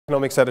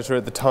Economics editor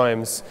at the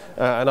Times,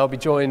 and I'll be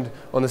joined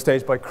on the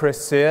stage by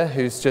Chris Sier,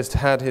 who's just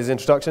had his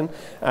introduction,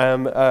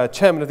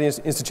 chairman of the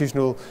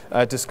Institutional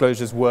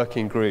Disclosures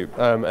Working Group,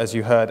 as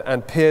you heard,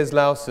 and Piers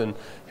Lowson,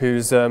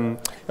 who's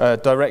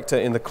director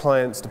in the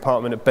Clients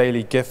Department at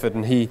Baillie, Gifford,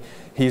 and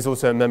he's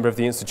also a member of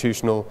the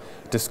Institutional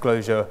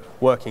Disclosure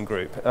Working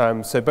Group.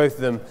 So both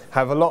of them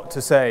have a lot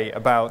to say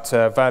about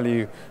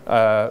value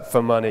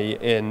for money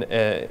in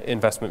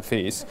investment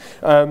fees.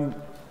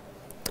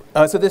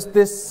 So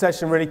this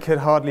session really could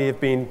hardly have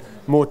been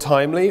more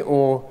timely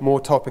or more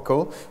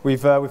topical.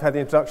 We've had the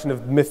introduction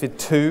of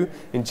MiFID II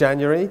in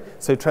January,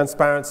 so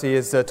transparency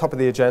is top of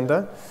the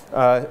agenda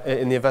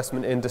in the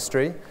investment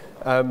industry.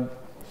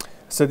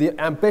 So the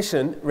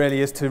ambition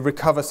really is to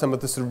recover some of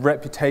the sort of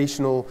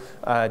reputational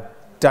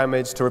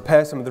damage, to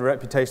repair some of the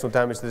reputational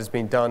damage that has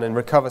been done and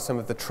recover some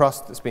of the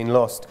trust that's been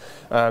lost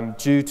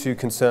due to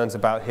concerns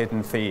about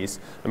hidden fees.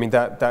 I mean,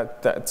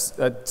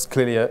 that's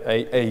clearly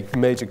a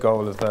major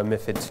goal of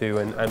MiFID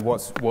II and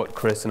what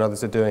Chris and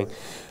others are doing.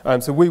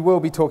 So we will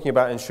be talking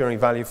about ensuring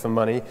value for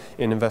money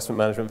in investment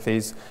management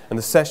fees, and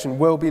the session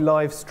will be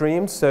live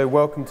streamed, so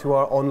welcome to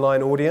our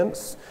online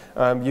audience.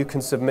 You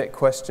can submit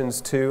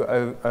questions too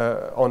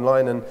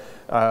online, and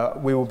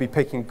we will be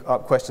picking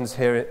up questions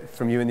here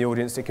from you in the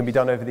audience. It can be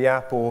done over the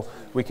app, or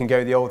we can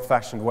go the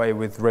old-fashioned way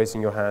with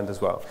raising your hand as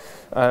well.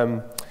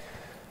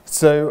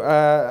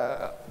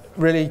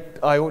 Really,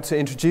 I ought to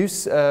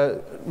introduce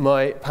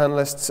my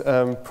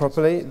panelists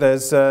properly.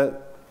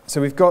 So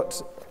we've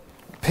got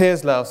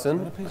Piers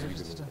Lowson.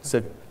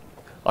 So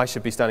I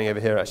should be standing over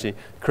here, actually.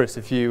 Chris,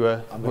 if you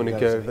want to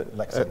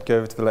go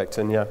over to the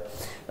lectern, yeah.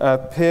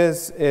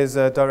 Piers is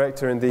a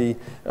director in the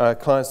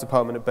Clients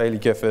Department at Baillie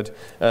Gifford.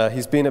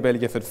 He's been at Baillie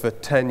Gifford for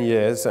 10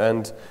 years,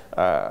 and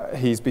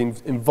he's been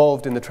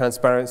involved in the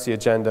transparency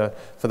agenda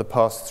for the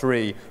past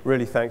 3,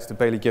 really thanks to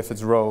Baillie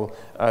Gifford's role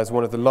as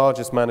one of the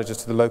largest managers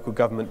to the local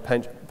government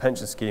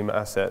pension scheme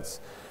assets.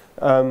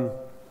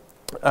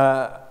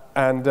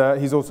 And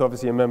he's also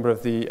obviously a member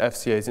of the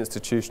FCA's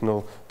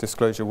Institutional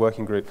Disclosure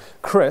Working Group.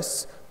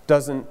 Chris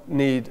doesn't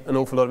need an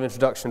awful lot of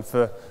introduction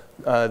for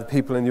the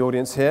people in the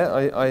audience here,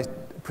 I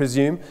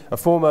presume. A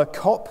former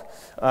cop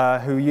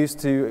who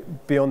used to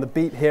be on the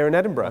beat here in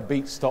Edinburgh. The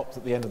beat stopped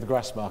at the end of the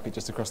grass market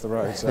just across the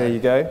road. So. There you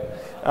go.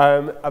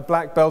 A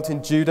black belt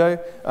in judo.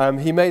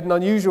 He made an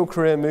unusual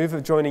career move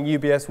of joining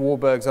UBS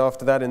Warburgs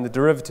after that in the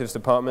derivatives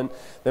department,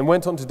 then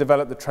went on to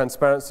develop the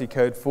transparency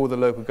code for the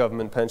local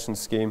government pension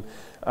scheme,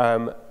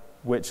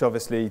 which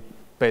obviously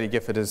Baillie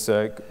Gifford has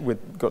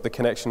got the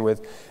connection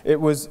with.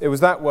 It was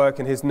that work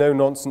and his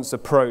no-nonsense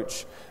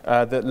approach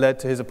that led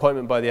to his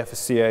appointment by the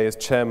FCA as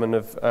chairman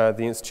of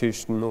the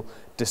Institutional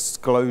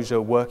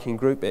Disclosure Working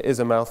Group. It is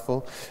a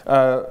mouthful,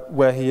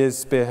 where he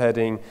is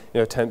spearheading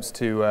attempts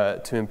to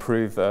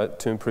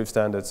improve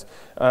standards.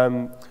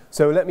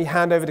 So let me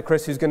hand over to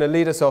Chris, who's going to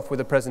lead us off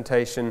with a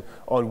presentation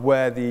on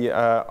where the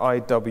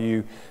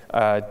IDWG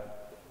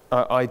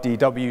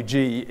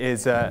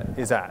is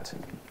at.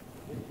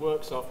 It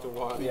works after a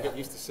while, you get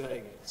used to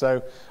saying it.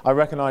 So I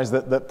recognise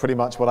that pretty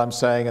much what I'm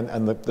saying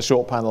and the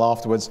short panel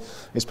afterwards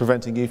is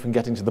preventing you from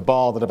getting to the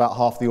bar that about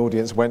half the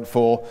audience went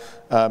for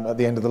at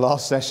the end of the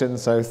last session.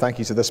 So thank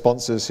you to the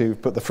sponsors who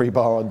put the free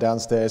bar on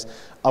downstairs.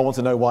 I want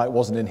to know why it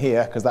wasn't in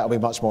here, because that'll be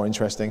much more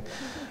interesting.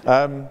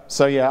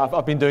 So yeah,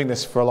 I've been doing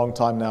this for a long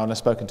time now, and I've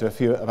spoken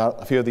to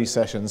about a few of these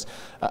sessions.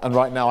 And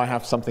right now I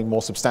have something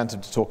more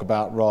substantive to talk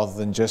about rather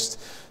than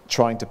just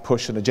trying to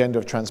push an agenda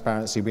of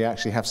transparency. We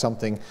actually have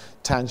something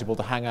tangible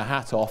to hang our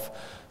hat off.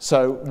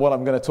 So what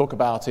I'm going to talk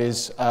about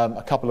is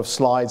a couple of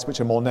slides which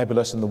are more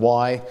nebulous in the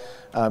why.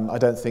 I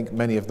don't think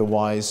many of the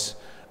whys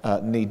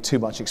need too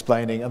much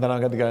explaining. And then I'm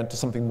going to go into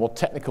something more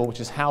technical,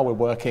 which is how we're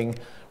working,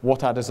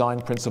 what our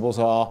design principles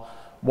are,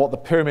 what the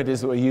pyramid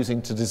is that we're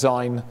using to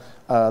design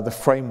the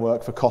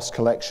framework for cost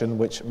collection,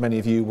 which many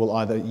of you will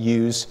either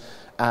use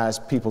as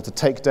people to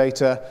take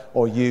data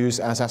or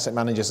use as asset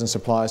managers and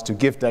suppliers to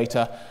give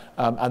data.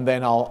 And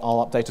then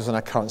I'll update us on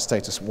our current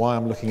status. Why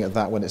I'm looking at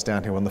that when it's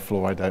down here on the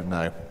floor, I don't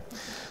know.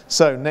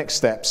 So next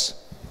steps.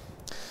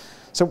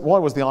 So why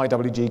was the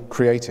IWG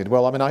created?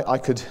 Well, I mean, I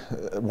could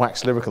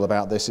wax lyrical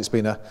about this. It's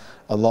been a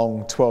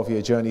long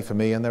 12-year journey for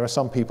me, and there are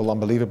some people,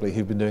 unbelievably,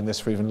 who've been doing this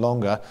for even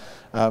longer,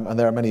 and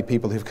there are many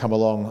people who've come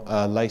along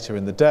later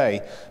in the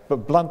day.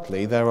 But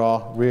bluntly, there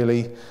are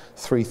really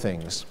 3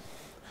 things.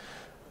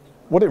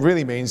 What it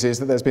really means is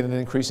that there's been an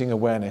increasing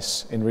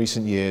awareness in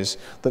recent years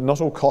that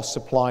not all costs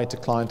applied to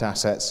client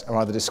assets are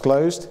either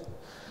disclosed,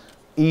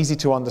 easy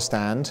to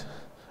understand,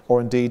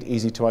 or indeed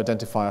easy to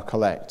identify or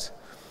collect.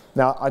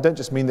 Now, I don't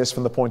just mean this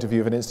from the point of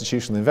view of an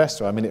institutional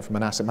investor, I mean it from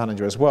an asset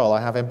manager as well.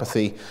 I have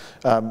empathy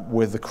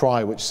with the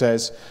cry which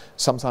says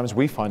sometimes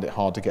we find it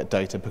hard to get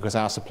data because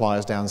our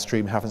suppliers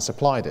downstream haven't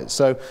supplied it.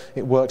 So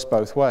it works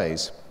both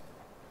ways.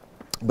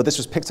 But this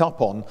was picked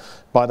up on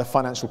by the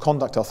Financial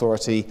Conduct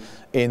Authority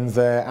in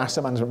their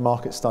asset management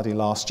market study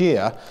last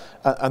year,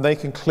 and they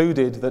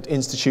concluded that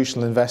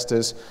institutional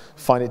investors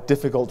find it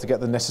difficult to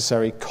get the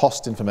necessary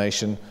cost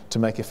information to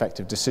make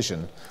effective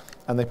decision.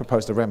 and they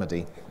proposed a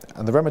remedy.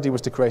 And the remedy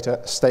was to create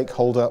a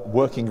stakeholder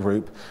working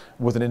group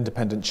with an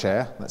independent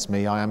chair. That's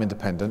me, I am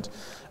independent.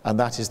 And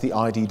that is the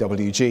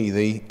IDWG,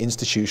 the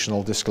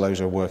Institutional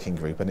Disclosure Working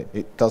Group. And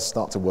it does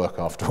start to work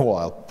after a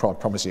while, I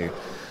promise you.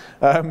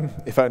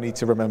 If only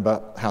to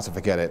remember how to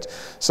forget it.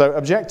 So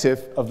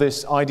objective of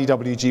this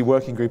IDWG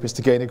working group is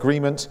to gain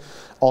agreement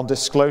on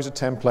disclosure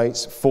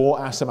templates for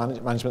asset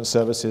management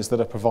services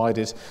that are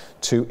provided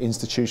to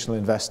institutional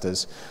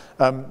investors.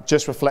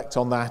 Just reflect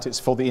on that. It's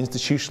for the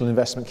institutional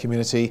investment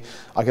community.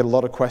 I get a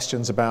lot of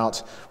questions about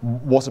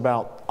what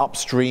about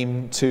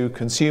upstream to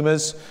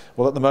consumers?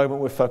 Well, at the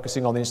moment we're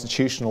focusing on the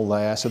institutional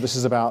layer. So this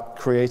is about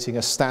creating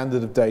a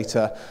standard of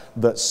data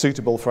that's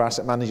suitable for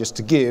asset managers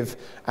to give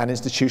and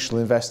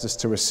institutional investors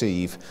to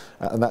receive.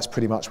 And that's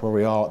pretty much where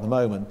we are at the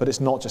moment. But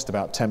it's not just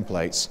about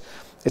templates.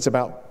 It's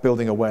about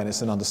building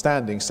awareness and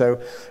understanding.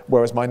 So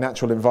whereas my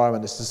natural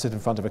environment is to sit in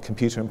front of a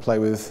computer and play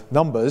with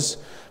numbers,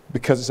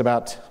 because it's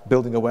about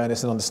building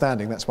awareness and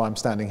understanding, that's why I'm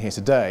standing here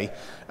today.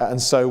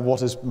 And so what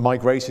has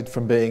migrated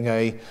from being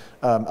a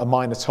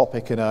minor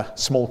topic in a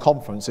small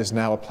conference is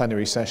now a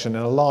plenary session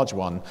in a large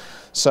one.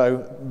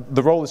 So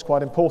the role is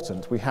quite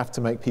important. We have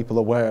to make people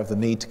aware of the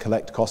need to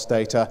collect cost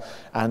data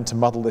and to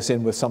muddle this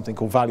in with something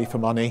called value for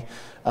money.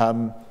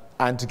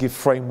 And to give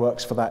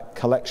frameworks for that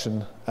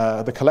collection,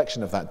 the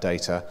collection of that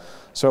data.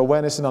 So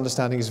awareness and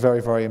understanding is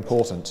very, very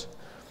important.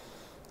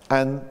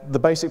 And the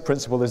basic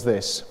principle is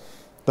this.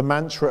 The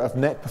mantra of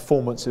net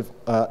performance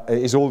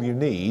is all you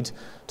need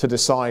to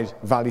decide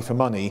value for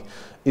money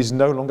is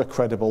no longer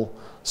credible,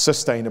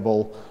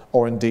 sustainable,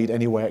 or indeed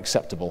any way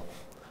acceptable.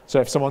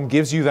 So if someone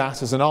gives you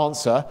that as an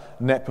answer,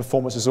 net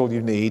performance is all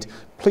you need,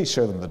 please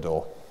show them the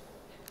door.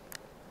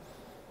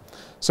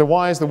 So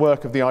why is the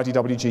work of the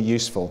IDWG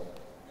useful?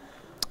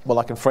 Well,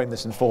 I can frame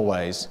this in 4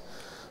 ways.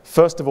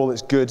 First of all,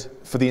 it's good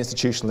for the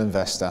institutional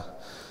investor.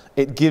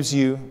 It gives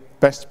you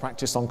best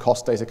practice on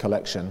cost data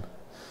collection.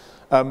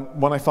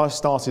 When I first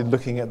started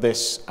looking at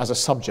this as a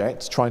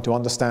subject, trying to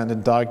understand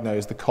and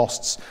diagnose the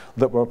costs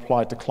that were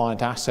applied to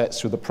client assets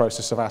through the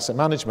process of asset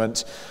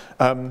management,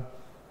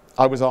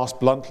 I was asked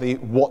bluntly,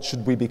 what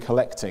should we be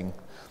collecting?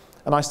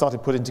 And I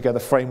started putting together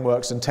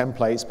frameworks and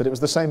templates, but it was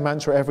the same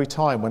mantra every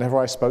time. Whenever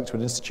I spoke to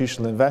an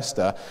institutional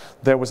investor,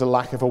 there was a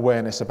lack of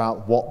awareness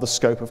about what the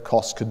scope of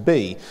costs could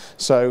be.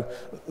 So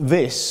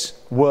this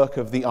work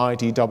of the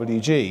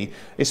IDWG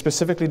is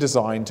specifically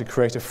designed to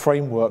create a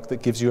framework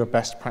that gives you a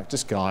best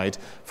practice guide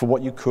for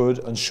what you could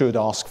and should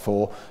ask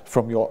for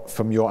from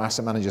your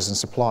asset managers and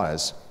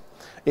suppliers.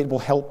 It will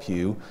help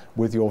you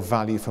with your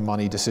value for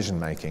money decision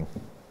making.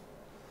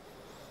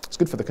 It's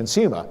good for the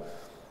consumer.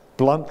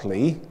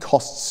 Bluntly,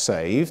 costs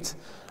saved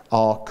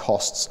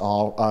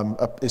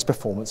is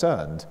performance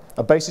earned.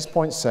 A basis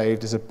point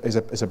saved is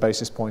a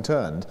basis point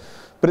earned.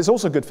 But it's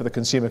also good for the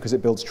consumer because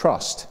it builds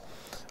trust.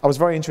 I was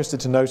very interested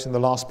to note in the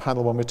last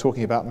panel when we were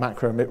talking about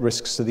macro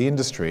risks to the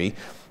industry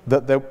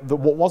that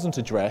what wasn't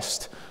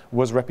addressed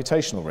was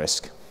reputational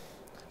risk.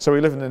 So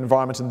we live in an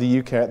environment in the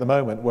UK at the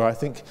moment where I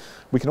think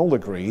we can all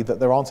agree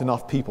that there aren't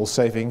enough people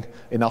saving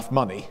enough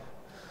money.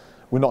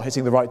 We're not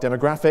hitting the right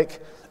demographic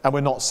and we're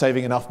not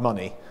saving enough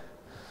money.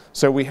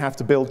 So we have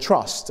to build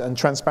trust, and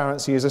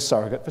transparency is a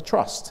surrogate for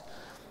trust.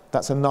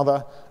 That's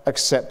another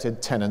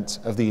accepted tenet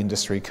of the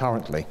industry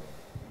currently.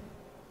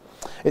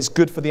 It's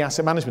good for the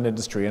asset management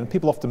industry, and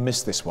people often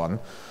miss this one.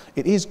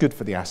 It is good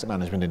for the asset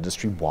management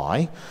industry.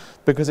 Why?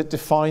 Because it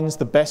defines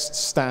the best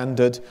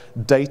standard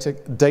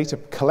data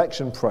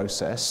collection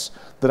process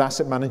that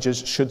asset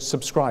managers should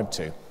subscribe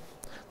to.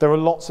 There are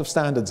lots of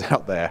standards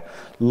out there,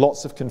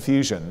 lots of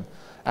confusion.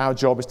 Our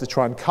job is to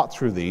try and cut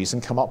through these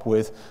and come up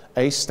with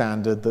a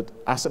standard that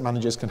asset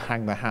managers can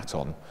hang their hat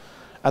on.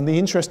 And the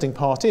interesting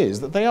part is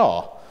that they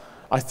are.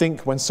 I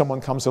think when someone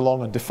comes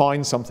along and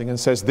defines something and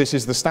says this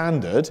is the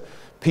standard,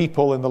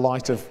 people in the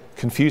light of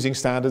confusing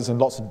standards and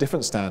lots of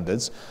different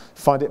standards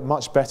find it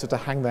much better to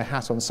hang their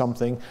hat on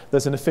something.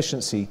 There's an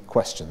efficiency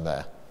question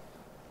there.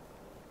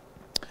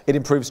 It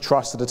improves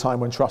trust at a time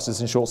when trust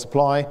is in short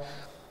supply,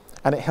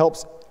 and it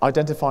helps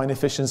identify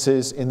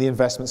inefficiencies in the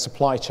investment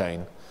supply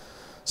chain.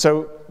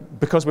 So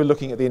because we're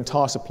looking at the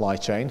entire supply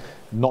chain,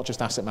 not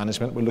just asset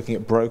management, we're looking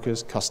at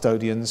brokers,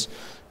 custodians,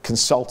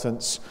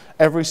 consultants,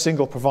 every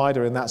single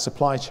provider in that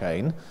supply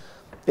chain,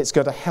 it's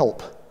going to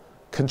help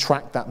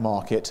contract that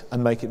market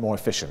and make it more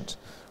efficient.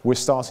 We're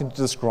starting to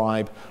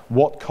describe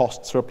what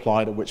costs are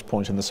applied at which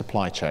point in the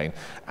supply chain.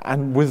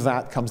 And with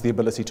that comes the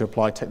ability to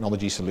apply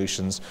technology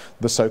solutions,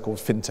 the so-called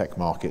fintech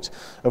market,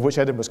 of which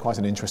Edinburgh is quite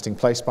an interesting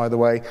place, by the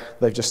way.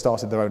 They've just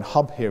started their own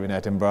hub here in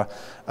Edinburgh,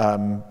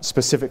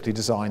 specifically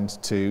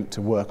designed to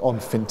work on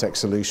fintech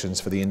solutions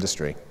for the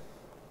industry.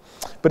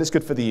 But it's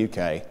good for the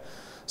UK.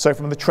 So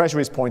from the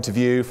Treasury's point of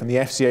view, from the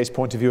FCA's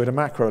point of view at a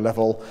macro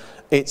level,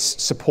 it's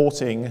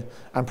supporting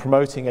and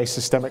promoting a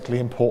systemically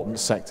important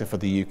sector for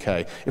the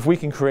UK. If we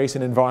can create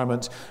an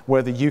environment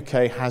where the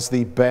UK has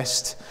the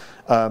best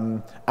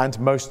and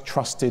most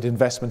trusted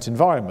investment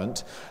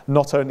environment,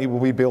 not only will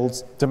we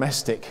build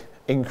domestic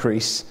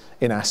increase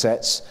in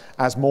assets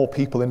as more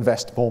people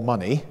invest more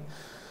money,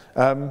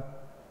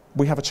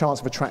 we have a chance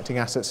of attracting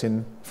assets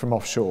in from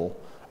offshore.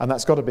 And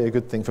that's got to be a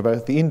good thing for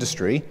both the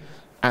industry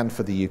and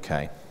for the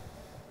UK.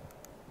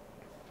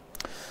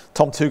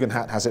 Tom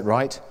Tugendhat has it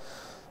right.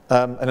 In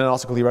an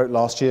article he wrote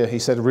last year, he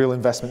said real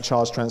investment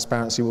charge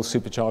transparency will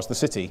supercharge the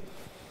city.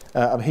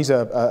 He's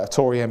a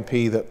Tory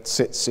MP that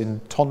sits in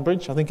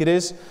Tonbridge, I think it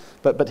is,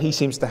 but he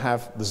seems to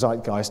have the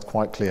zeitgeist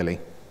quite clearly.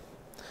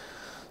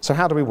 So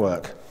how do we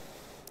work?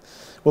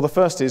 Well, the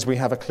first is we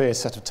have a clear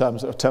set of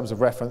terms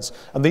of reference,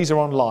 and these are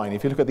online.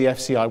 If you look at the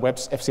FCA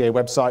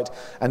website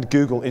and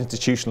Google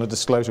Institutional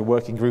Disclosure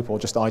Working Group, or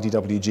just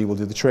IDWG will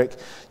do the trick,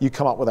 you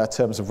come up with our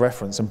terms of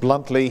reference. And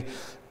bluntly,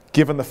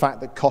 given the fact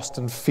that cost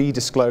and fee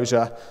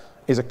disclosure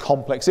is a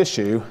complex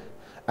issue,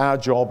 our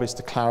job is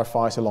to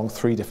clarify it along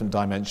 3 different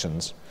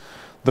dimensions.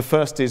 The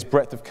first is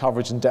breadth of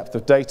coverage and depth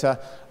of data.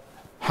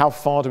 How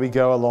far do we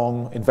go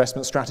along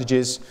investment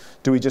strategies?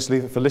 Do we just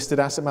leave it for listed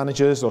asset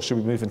managers, or should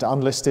we move into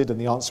unlisted? And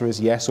the answer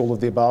is yes, all of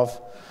the above.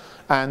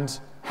 And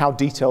how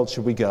detailed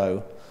should we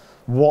go?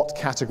 What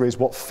categories,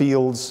 what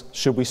fields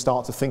should we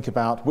start to think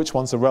about? Which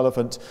ones are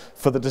relevant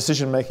for the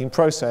decision-making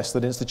process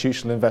that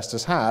institutional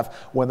investors have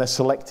when they're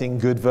selecting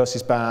good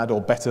versus bad,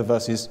 or better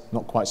versus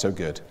not quite so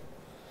good?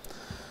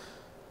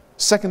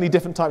 Secondly,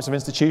 different types of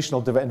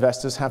institutional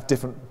investors have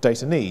different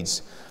data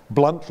needs.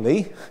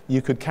 Bluntly, you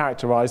could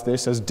characterize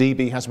this as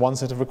DB has one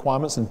set of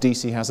requirements and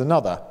DC has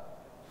another.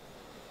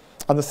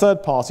 And the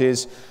third part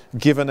is,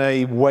 given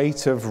a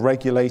weight of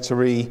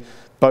regulatory,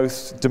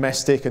 both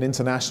domestic and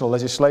international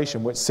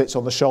legislation, which sits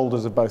on the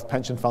shoulders of both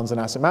pension funds and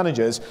asset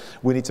managers,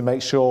 we need to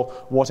make sure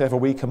whatever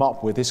we come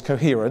up with is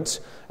coherent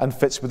and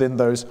fits within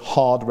those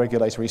hard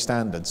regulatory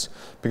standards.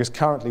 Because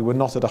currently we're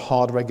not at a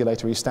hard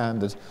regulatory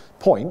standard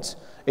point.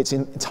 It's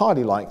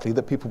entirely likely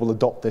that people will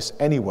adopt this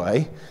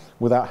anyway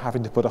without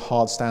having to put a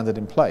hard standard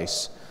in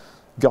place.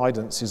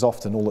 Guidance is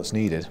often all that's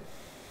needed.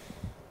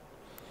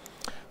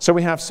 So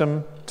we have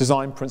some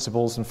design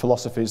principles and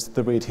philosophies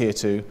that we adhere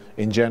to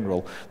in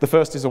general. The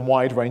first is a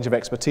wide range of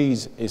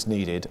expertise is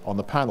needed on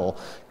the panel.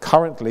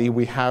 Currently,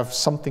 we have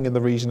something in the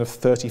region of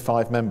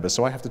 35 members,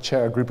 so I have to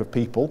chair a group of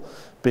people,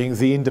 being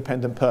the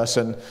independent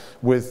person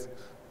with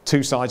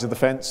 2 sides of the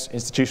fence,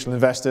 institutional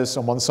investors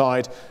on one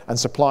side and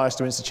suppliers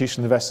to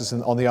institutional investors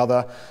on the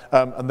other.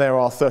 And there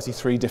are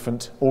 33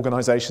 different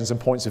organisations and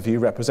points of view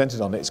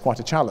represented on it. It's quite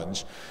a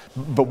challenge.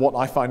 But what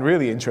I find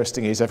really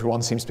interesting is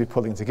everyone seems to be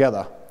pulling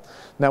together.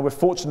 Now, we're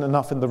fortunate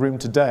enough in the room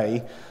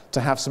today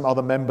to have some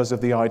other members of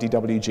the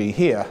IDWG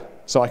here.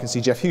 So I can see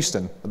Jeff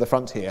Houston at the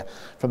front here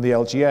from the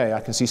LGA.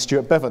 I can see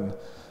Stuart Bevan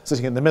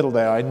sitting in the middle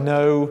there. I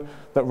know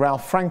that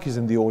Ralph Frank is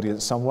in the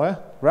audience somewhere.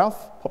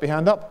 Ralph, pop your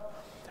hand up.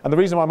 And the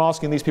reason why I'm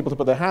asking these people to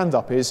put their hand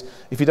up is,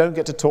 if you don't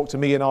get to talk to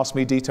me and ask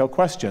me detailed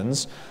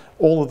questions,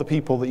 all of the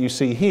people that you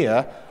see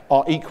here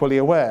are equally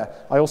aware.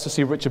 I also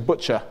see Richard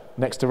Butcher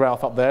next to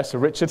Ralph up there. So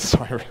Richard,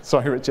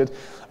 sorry Richard.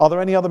 Are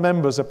there any other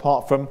members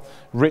apart from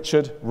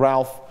Richard,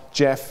 Ralph,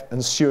 Jeff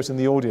and Stuart in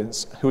the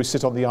audience who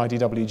sit on the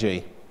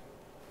IDWG?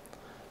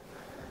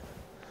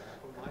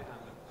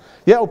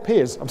 Yeah, oh,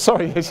 Piers. I'm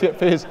sorry, yeah,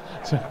 Piers.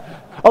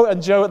 Oh,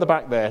 and Joe at the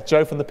back there,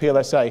 Joe from the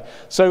PLSA.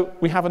 So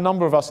we have a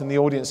number of us in the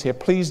audience here.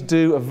 Please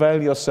do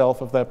avail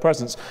yourself of their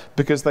presence,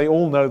 because they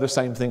all know the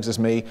same things as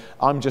me.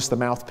 I'm just the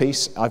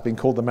mouthpiece. I've been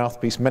called the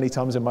mouthpiece many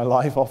times in my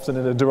life, often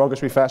in a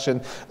derogatory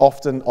fashion,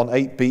 often on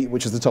 8-beat,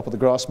 which is the top of the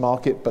grass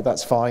market, but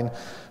that's fine.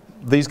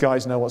 These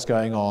guys know what's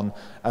going on,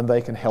 and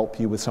they can help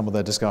you with some of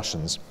their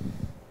discussions.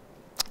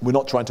 We're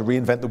not trying to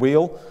reinvent the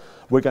wheel.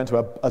 We're going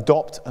to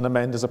adopt and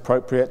amend as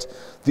appropriate.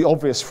 The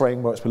obvious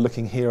frameworks we're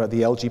looking here are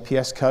the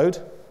LGPS code,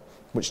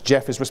 which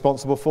Jeff is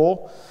responsible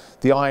for,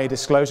 the IA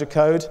disclosure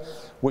code,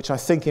 which I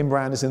think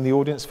Imran is in the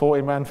audience for.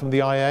 Imran from the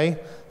IA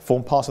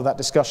formed part of that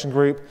discussion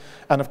group,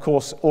 and of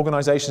course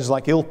organisations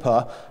like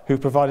ILPA, who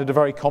provided a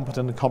very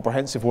competent and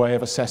comprehensive way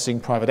of assessing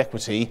private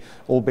equity,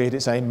 albeit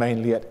it's aimed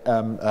mainly at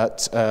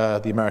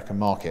the American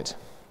market.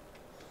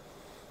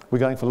 We're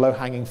going for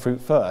low-hanging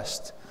fruit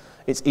first.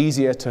 It's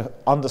easier to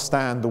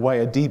understand the way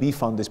a DB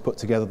fund is put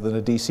together than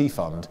a DC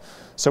fund.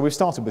 So we've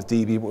started with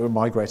DB, but we're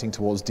migrating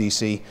towards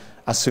DC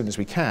as soon as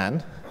we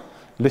can.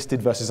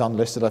 Listed versus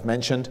unlisted, I've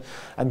mentioned.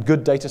 And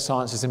good data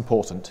science is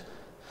important.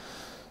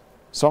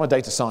 So I'm a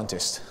data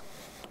scientist.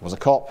 Was a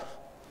cop,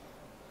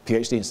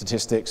 PhD in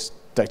statistics,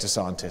 data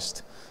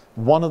scientist.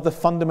 One of the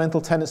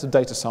fundamental tenets of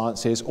data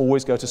science is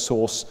always go to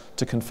source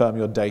to confirm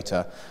your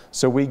data.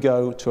 So we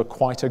go to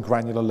quite a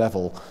granular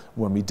level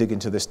when we dig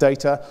into this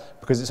data,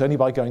 because it's only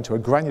by going to a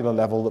granular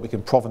level that we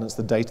can provenance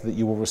the data that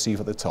you will receive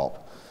at the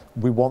top.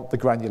 We want the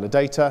granular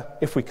data.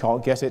 If we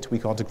can't get it, we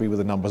can't agree with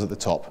the numbers at the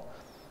top.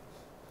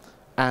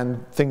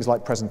 And things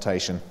like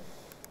presentation.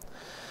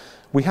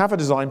 We have a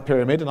design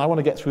pyramid, and I want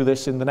to get through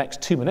this in the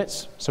next 2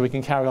 minutes so we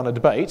can carry on a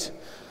debate.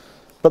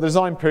 But the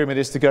design pyramid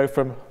is to go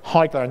from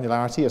high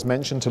granularity, as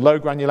mentioned, to low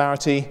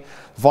granularity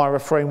via a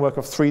framework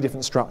of 3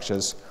 different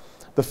structures.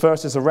 The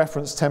first is a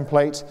reference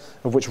template,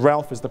 of which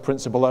Ralph is the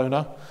principal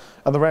owner.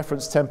 And the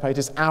reference template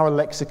is our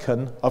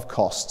lexicon of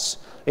costs.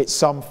 It's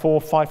some 400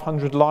 or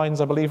 500 lines,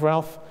 I believe,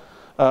 Ralph,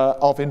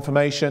 of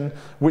information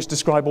which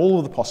describe all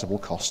of the possible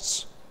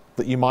costs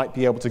that you might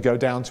be able to go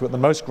down to at the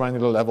most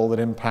granular level that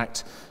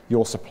impact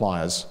your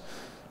suppliers.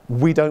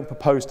 We don't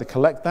propose to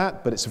collect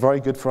that, but it's very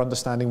good for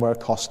understanding where a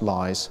cost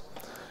lies.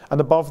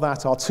 And above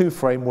that are two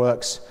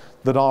frameworks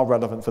that are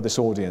relevant for this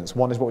audience.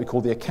 One is what we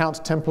call the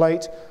account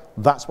template.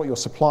 That's what your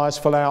suppliers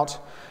fill out.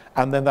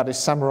 And then that is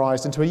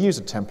summarized into a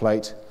user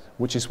template,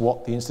 which is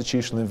what the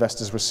institutional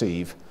investors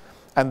receive.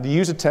 And the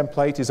user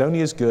template is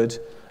only as good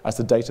as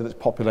the data that's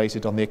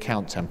populated on the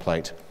account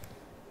template.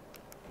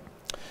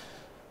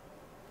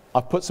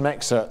 I've put some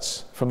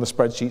excerpts from the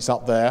spreadsheets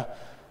up there.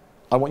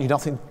 I want you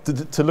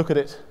to look at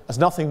it as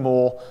nothing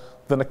more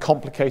than a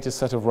complicated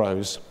set of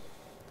rows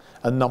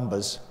and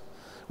numbers.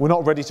 We're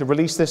not ready to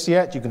release this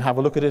yet. You can have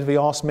a look at it if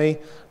you ask me.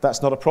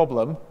 That's not a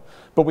problem.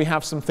 But we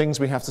have some things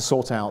we have to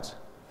sort out.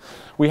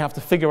 We have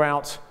to figure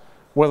out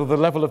whether the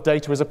level of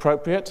data is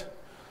appropriate.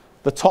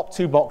 The top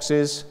two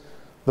boxes,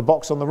 the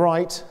box on the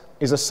right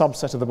is a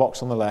subset of the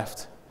box on the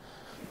left.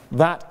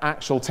 That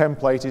actual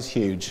template is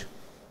huge.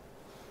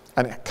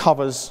 And it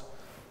covers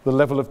the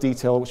level of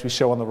detail which we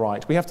show on the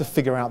right. We have to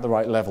figure out the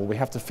right level. We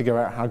have to figure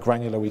out how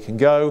granular we can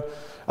go.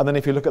 And then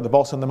if you look at the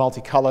bottom, the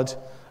multicolored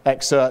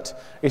excerpt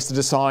is to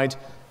decide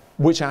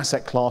which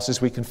asset classes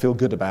we can feel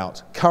good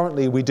about.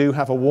 Currently, we do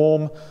have a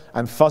warm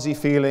and fuzzy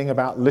feeling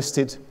about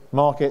listed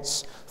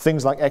markets,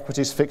 things like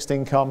equities, fixed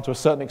income, to a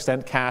certain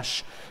extent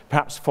cash,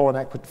 perhaps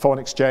foreign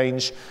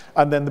exchange,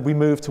 and then we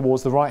move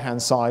towards the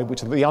right-hand side,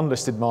 which are the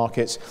unlisted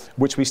markets,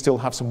 which we still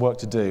have some work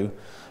to do.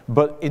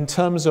 But in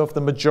terms of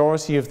the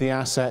majority of the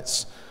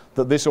assets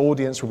that this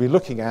audience will be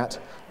looking at,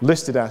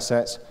 listed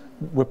assets,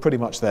 we're pretty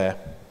much there.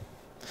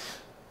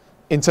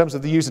 In terms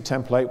of the user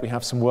template, we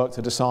have some work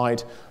to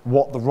decide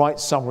what the right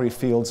summary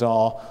fields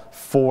are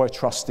for a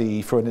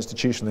trustee, for an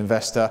institutional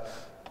investor.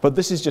 But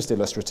this is just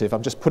illustrative.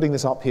 I'm just putting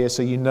this up here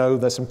so you know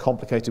there's some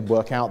complicated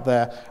work out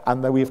there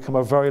and that we've come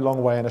a very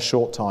long way in a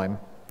short time.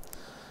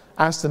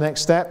 As to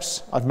next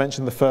steps, I've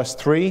mentioned the first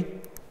three.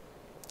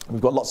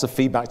 We've got lots of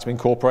feedback to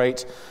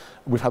incorporate.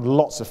 We've had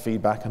lots of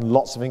feedback and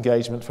lots of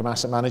engagement from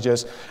asset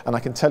managers, and I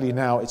can tell you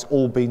now it's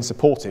all been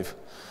supportive.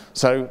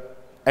 So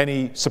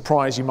any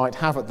surprise you might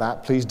have at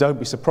that, please don't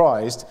be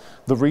surprised.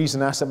 The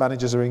reason asset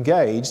managers are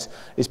engaged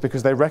is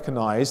because they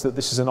recognize that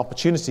this is an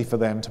opportunity for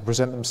them to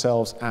present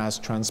themselves as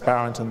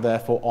transparent and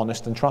therefore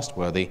honest and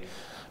trustworthy,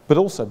 but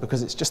also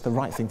because it's just the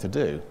right thing to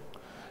do.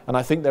 And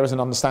I think there is an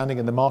understanding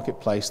in the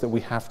marketplace that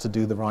we have to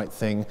do the right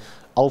thing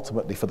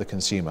ultimately for the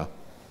consumer.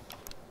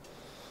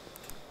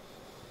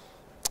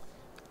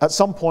 At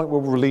some point,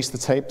 we'll release the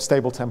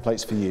stable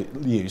templates for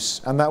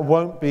use, and that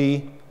won't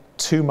be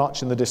too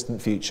much in the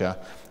distant future.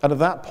 And at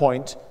that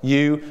point,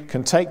 you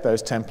can take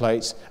those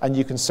templates and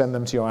you can send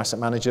them to your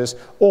asset managers,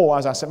 or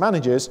as asset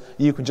managers,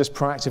 you can just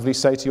proactively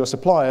say to your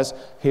suppliers,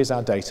 here's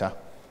our data.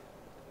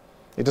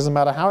 It doesn't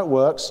matter how it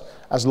works,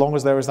 as long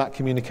as there is that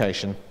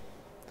communication.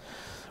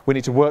 We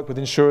need to work with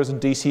insurers and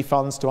DC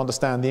funds to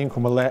understand the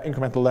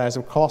incremental layers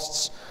of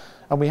costs,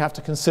 and we have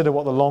to consider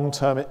what the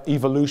long-term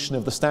evolution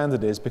of the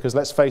standard is, because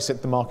let's face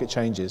it, the market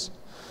changes.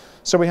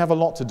 So we have a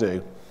lot to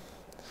do,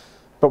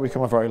 but we've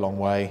come a very long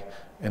way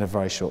in a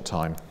very short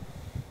time.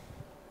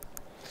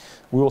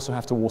 We also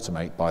have to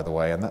automate, by the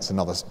way, and that's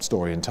another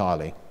story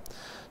entirely.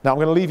 Now I'm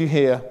going to leave you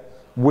here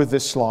with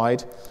this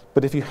slide,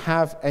 but if you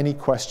have any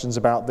questions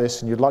about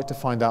this and you'd like to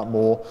find out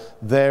more,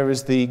 there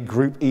is the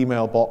group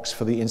email box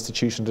for the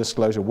Institutional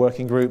Disclosure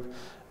Working Group,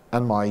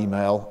 and my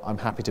email. I'm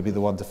happy to be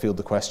the one to field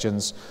the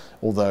questions,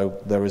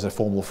 although there is a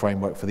formal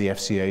framework for the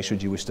FCA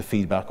should you wish to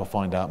feedback or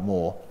find out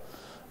more.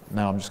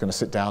 Now I'm just going to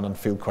sit down and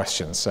field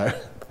questions, so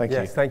thank you.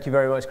 Yes, thank you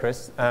very much,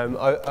 Chris.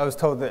 I was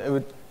told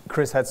that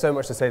Chris had so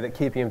much to say that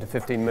keeping him to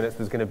 15 minutes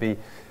was going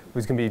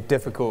to be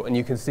difficult, and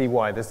you can see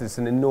why. This is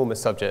an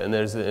enormous subject and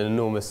there's an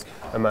enormous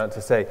amount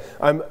to say.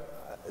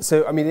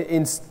 So, I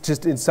mean,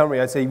 just in summary,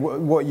 I'd say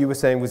what you were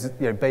saying was,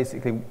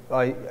 basically,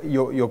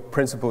 your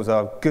principles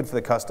are good for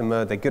the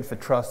customer, they're good for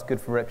trust, good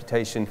for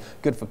reputation,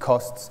 good for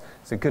costs,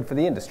 so good for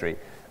the industry.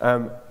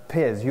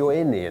 Piers, you're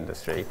in the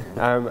industry.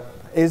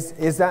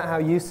 Is that how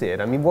you see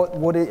it? I mean,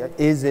 what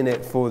is in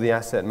it for the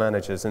asset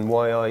managers, and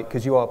why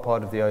because you are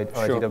part of the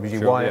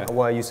IGWG,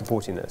 why are you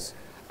supporting this?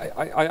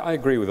 I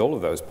agree with all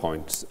of those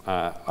points.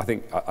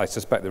 I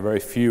suspect there are very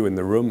few in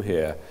the room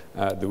here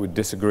that would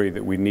disagree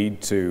that we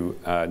need to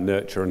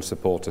nurture and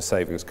support a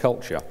savings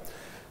culture.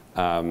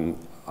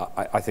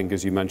 I think,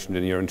 as you mentioned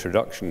in your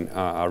introduction,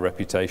 our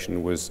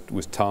reputation was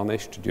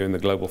tarnished during the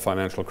global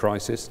financial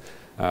crisis.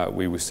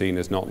 We were seen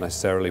as not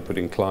necessarily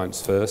putting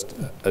clients first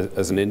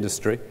as an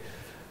industry.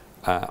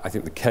 I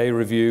think the K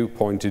review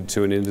pointed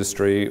to an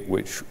industry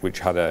which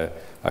had a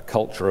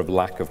culture of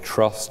lack of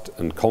trust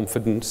and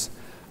confidence.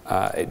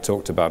 It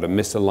talked about a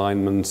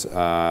misalignment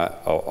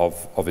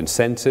of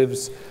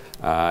incentives.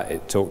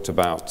 It talked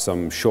about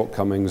some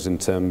shortcomings in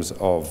terms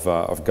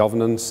of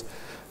governance.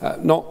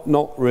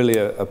 Not really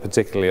a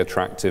particularly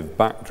attractive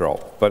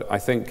backdrop, but I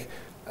think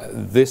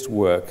this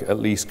work at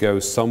least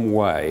goes some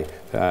way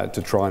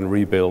to try and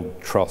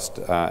rebuild trust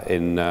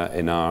in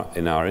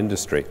our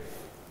industry.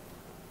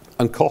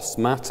 And costs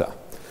matter.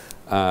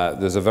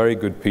 there's a very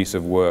good piece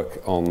of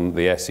work on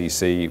the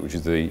SEC, which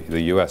is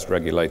the US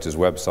regulators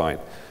website,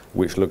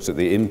 which looks at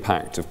the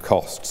impact of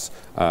costs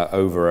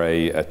over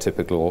a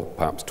typical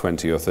perhaps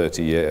 20 or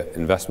 30 year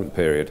investment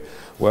period,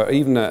 where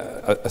even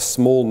a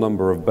small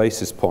number of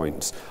basis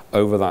points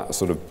over that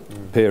sort of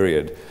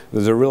period,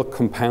 there's a real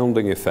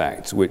compounding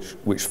effect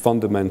which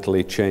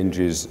fundamentally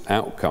changes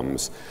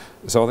outcomes.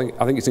 So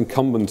I think it's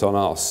incumbent on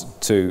us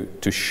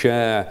to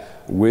share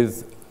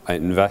with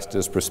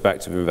investors,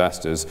 prospective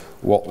investors,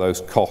 what those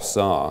costs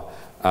are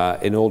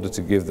in order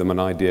to give them an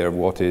idea of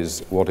what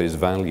is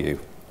value.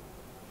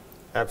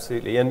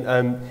 Absolutely,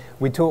 and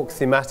we talk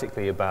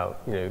thematically about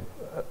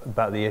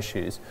about the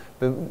issues,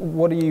 but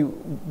what are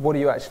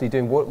you actually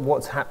doing?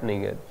 What's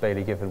happening at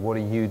Baillie Gifford? What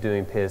are you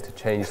doing, Piers, to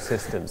change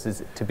systems?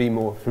 Is it to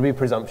be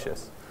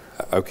presumptuous?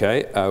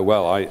 Okay,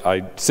 well,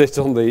 I sit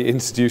on the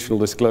institutional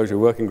disclosure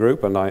working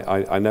group, and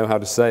I know how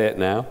to say it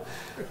now.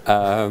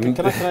 Can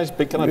I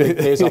pick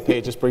Piers up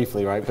here just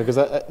briefly, right? Because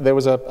there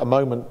was a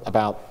moment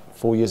about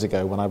 4 years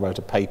ago when I wrote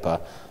a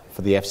paper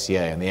for the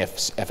FCA and the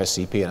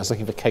FSCP, and I was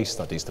looking for case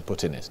studies to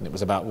put in it, and it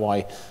was about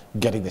why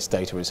getting this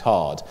data is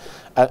hard.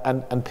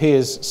 And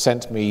Piers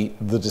sent me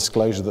the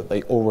disclosure that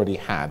they already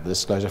had, the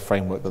disclosure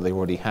framework that they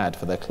already had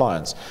for their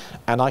clients.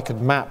 And I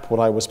could map what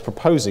I was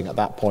proposing at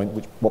that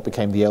point, what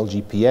became the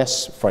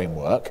LGPS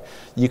framework.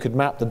 You could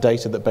map the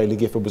data that Baillie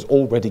Gifford was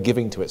already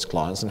giving to its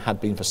clients and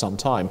had been for some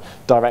time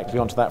directly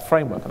onto that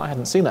framework, and I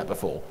hadn't seen that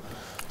before.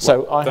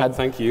 So well,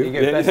 thank you. You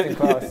get best in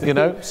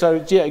class.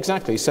 So yeah,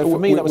 exactly. So for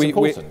me, that was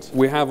important.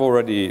 We have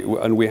already,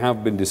 and we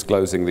have been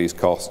disclosing these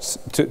costs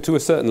to a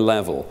certain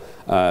level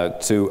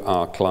to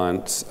our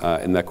clients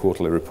in their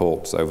quarterly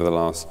reports over the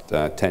last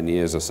 10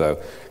 years or so.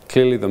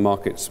 Clearly, the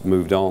market's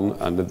moved on,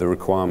 and the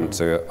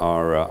requirements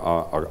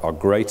are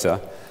greater.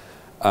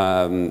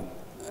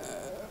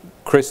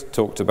 Chris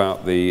talked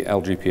about the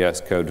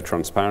LGPS Code of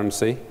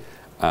Transparency.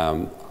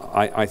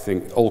 I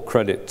think all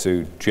credit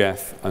to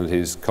Jeff and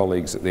his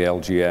colleagues at the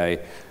LGA.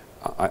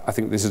 I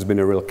think this has been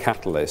a real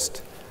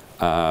catalyst.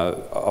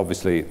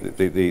 Obviously,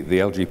 the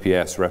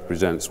LGPS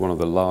represents one of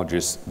the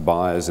largest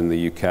buyers in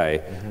the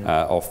UK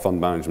of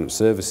fund management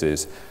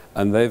services,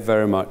 and they've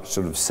very much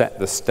sort of set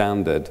the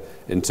standard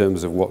in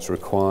terms of what's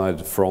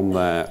required from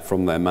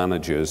their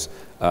managers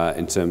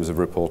in terms of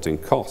reporting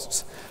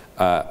costs.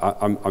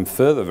 I'm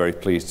further very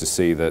pleased to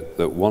see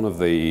that one of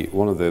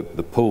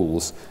the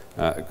pools,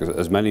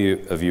 as many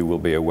of you will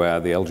be aware,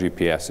 the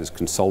LGPS is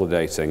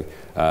consolidating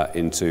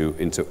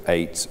into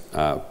 8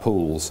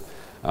 pools.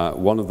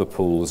 One of the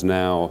pools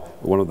now,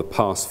 one of the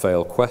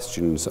pass-fail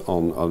questions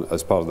on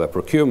as part of their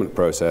procurement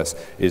process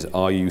is,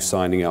 are you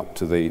signing up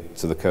to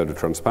the Code of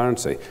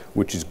Transparency?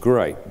 Which is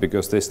great,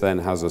 because this then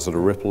has a sort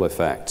of ripple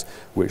effect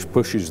which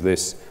pushes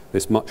this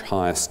much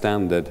higher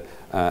standard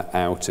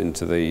out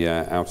into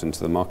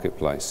the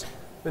marketplace.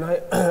 I mean,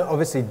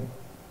 obviously,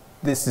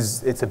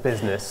 it's a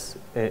business,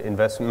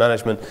 investment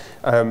management,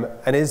 and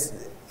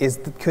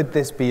could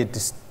this be a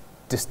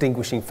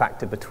distinguishing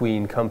factor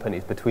between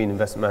companies, between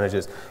investment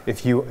managers?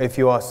 If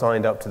you are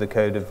signed up to the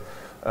code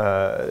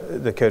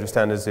of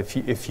standards,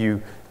 if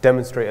you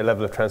demonstrate a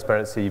level of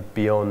transparency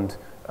beyond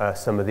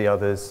some of the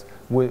others,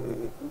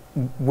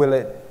 will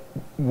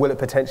it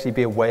potentially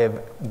be a way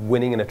of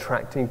winning and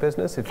attracting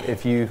business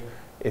if you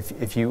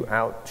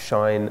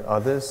outshine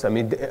others? I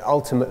mean,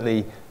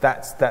 ultimately,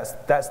 that's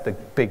the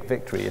big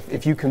victory.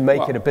 If you can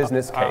make it a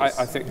business case.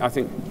 I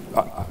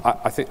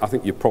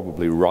think you're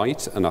probably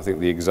right, and I think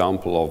the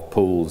example of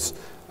pools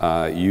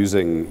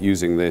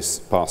using this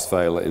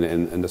pass-fail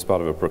in as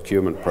part of a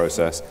procurement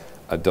process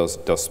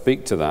does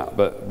speak to that.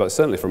 But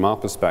certainly from our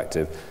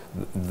perspective,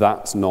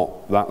 that's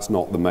not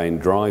the main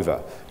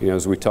driver.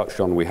 As we touched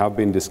on, we have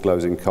been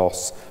disclosing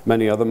costs.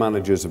 Many other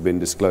managers have been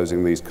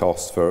disclosing these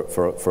costs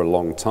for a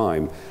long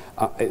time.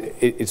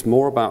 It's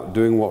more about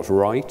doing what's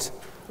right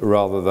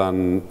rather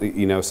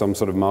than some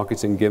sort of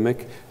marketing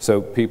gimmick.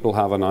 So people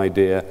have an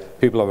idea,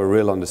 people have a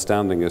real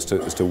understanding as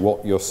to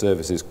what your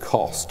services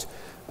cost,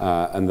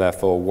 and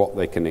therefore what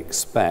they can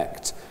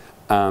expect.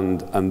 And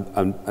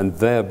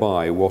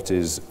thereby what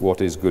is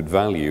good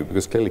value,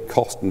 because clearly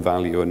cost and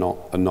value are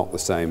not the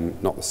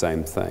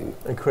same thing.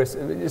 And Chris,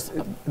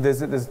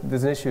 there's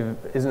an issue,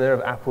 isn't there,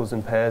 of apples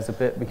and pears a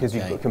bit, because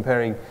you're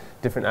comparing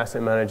different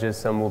asset managers.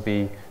 Some will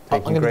be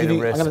taking greater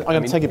risk. I'm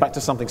going to take you back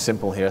to something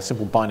simple here, a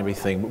simple binary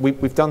thing.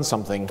 We've done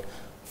something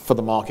for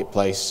the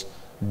marketplace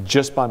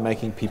just by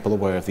making people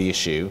aware of the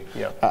issue.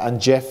 Yeah.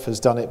 And Jeff has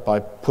done it by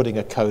putting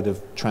a code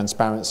of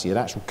transparency, an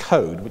actual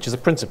code, which is a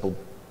principle.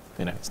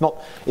 It's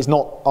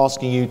not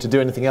asking you to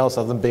do anything else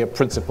other than be a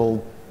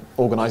principled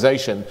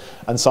organisation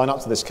and sign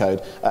up to this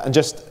code. And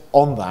just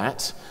on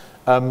that,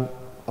 am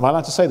I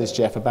allowed to say this,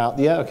 Jeff, about,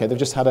 they've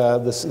just had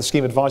the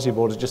Scheme Advisory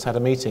Board has just had a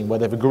meeting where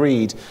they've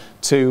agreed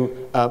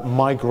to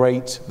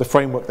migrate the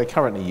framework they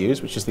currently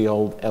use, which is the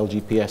old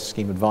LGPS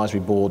Scheme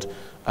Advisory Board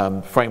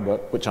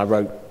framework, which I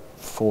wrote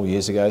 3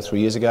 years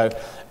ago,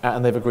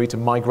 and they've agreed to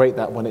migrate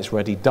that when it's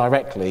ready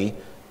directly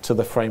to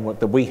the framework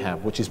that we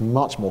have, which is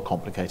much more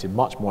complicated,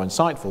 much more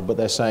insightful, but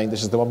they're saying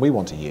this is the one we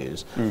want to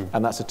use,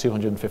 and that's a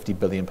 £250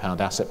 billion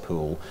asset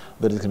pool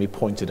that is going to be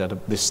pointed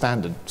at this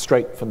standard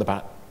straight from the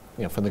back,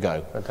 from the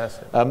go.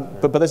 Fantastic.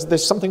 But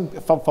there's something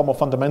far more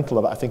fundamental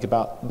about, I think,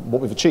 about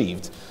what we've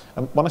achieved.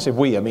 And when I say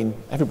we, I mean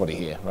everybody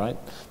here, right?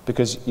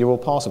 Because you're all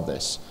part of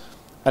this.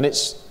 And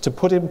it's to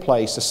put in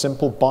place a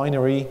simple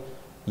binary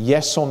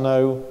yes or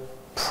no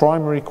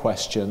primary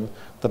question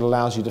that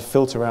allows you to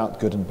filter out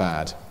good and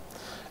bad.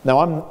 Now,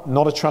 I'm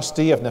not a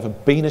trustee, I've never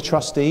been a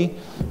trustee,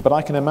 but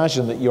I can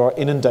imagine that you're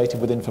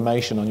inundated with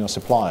information on your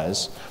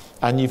suppliers,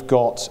 and you've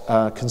got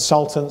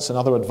consultants and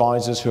other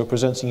advisors who are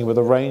presenting you with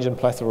a range and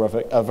plethora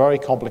of very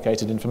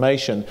complicated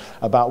information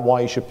about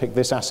why you should pick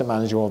this asset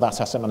manager or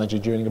that asset manager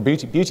during a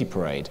beauty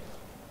parade.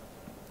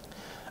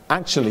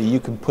 Actually, you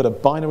can put a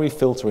binary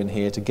filter in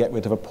here to get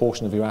rid of a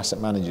portion of your asset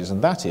managers,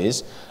 and that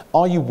is,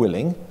 are you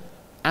willing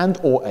and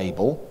or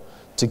able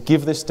to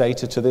give this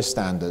data to this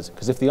standard?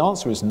 Because if the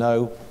answer is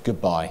no,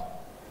 goodbye.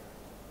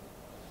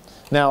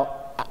 Now,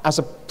 as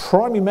a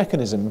primary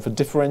mechanism for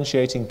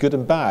differentiating good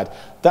and bad,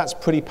 that's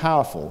pretty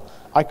powerful.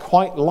 I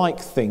quite like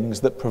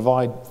things that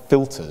provide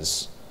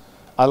filters.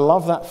 I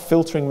love that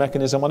filtering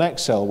mechanism on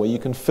Excel where you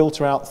can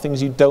filter out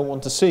things you don't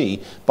want to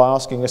see by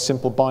asking a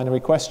simple binary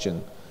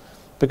question.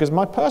 Because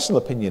my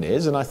personal opinion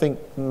is, and I think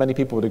many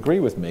people would agree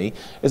with me,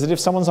 is that if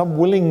someone's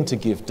unwilling to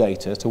give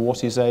data to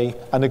what is an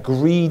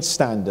agreed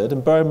standard,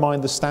 and bear in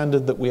mind the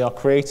standard that we are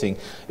creating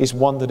is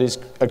one that is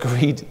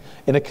agreed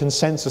in a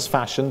consensus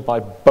fashion by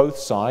both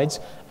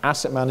sides,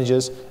 asset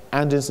managers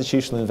and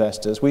institutional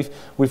investors.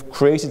 We've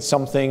created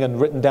something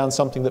and written down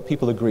something that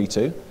people agree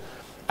to.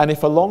 And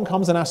if along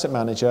comes an asset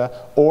manager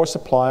or a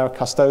supplier, a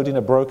custodian,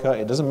 a broker,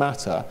 it doesn't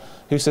matter,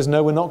 who says,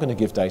 no, we're not going to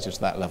give data to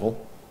that level,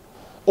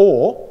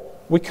 or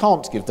we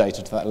can't give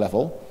data to that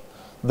level,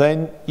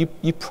 then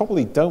you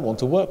probably don't want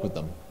to work with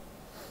them.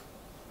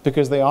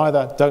 Because they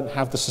either don't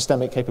have the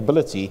systemic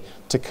capability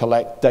to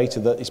collect data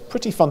that is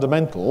pretty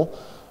fundamental,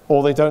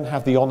 or they don't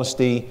have the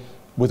honesty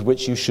with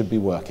which you should be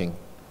working.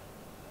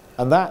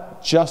 And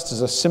that, just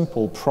as a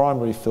simple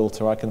primary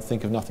filter, I can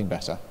think of nothing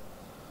better.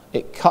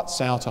 It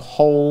cuts out a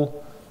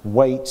whole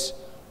weight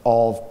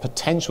of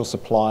potential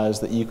suppliers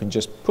that you can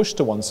just push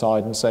to one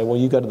side and say, well,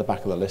 you go to the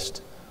back of the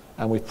list,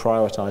 and we've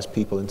prioritised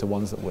people into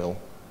ones that will.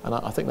 And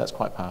I think that's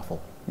quite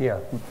powerful. Yeah.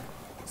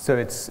 So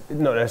it's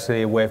not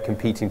necessarily a way of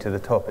competing to the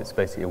top, it's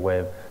basically a way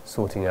of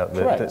sorting out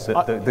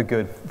the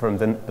good from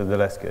the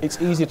less good.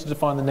 It's easier to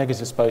define the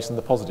negative space than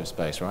the positive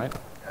space, right?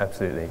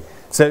 Absolutely.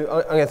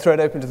 So I'm going to throw it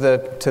open to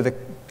the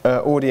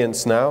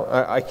audience now.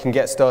 I can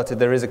get started.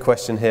 There is a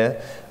question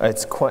here.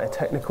 It's quite a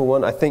technical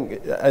one. I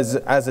think as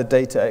a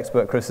data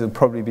expert, Chris, it'll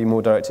probably be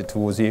more directed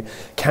towards you.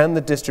 Can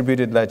the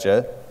distributed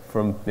ledger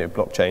from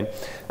blockchain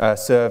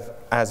serve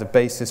as a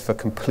basis for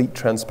complete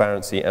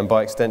transparency and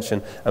by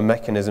extension a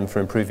mechanism for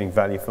improving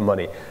value for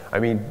money? I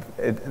mean,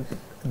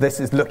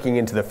 this is looking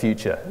into the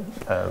future.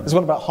 There's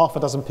one about half a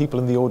dozen people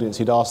in the audience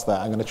who'd asked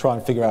that. I'm going to try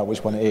and figure out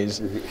which one it is.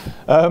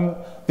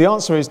 The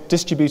answer is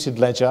distributed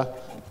ledger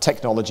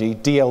technology,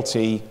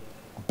 DLT,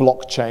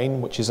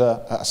 blockchain, which is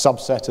a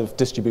subset of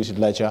distributed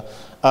ledger.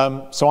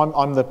 So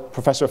I'm the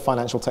professor of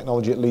financial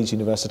technology at Leeds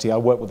University. I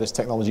work with this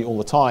technology all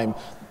the time.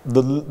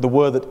 The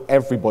word that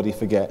everybody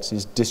forgets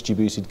is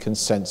distributed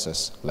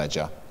consensus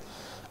ledger.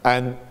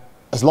 And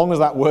as long as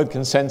that word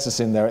consensus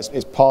in there,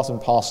 it's part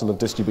and parcel of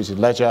distributed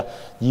ledger.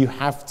 You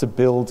have to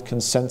build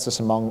consensus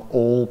among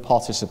all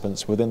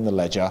participants within the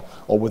ledger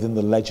or within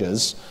the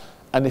ledgers.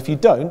 And if you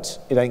don't,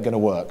 it ain't going to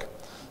work.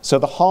 So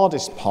the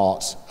hardest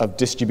part of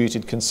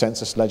distributed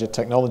consensus ledger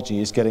technology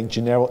is getting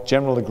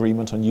general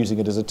agreement on using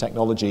it as a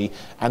technology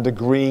and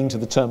agreeing to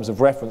the terms of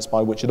reference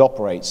by which it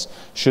operates.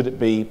 Should it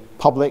be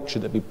public?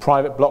 Should it be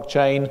private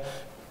blockchain?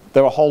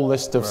 There are a whole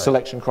list of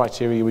selection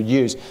criteria you would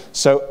use.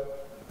 So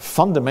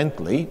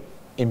fundamentally,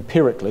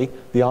 empirically,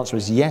 the answer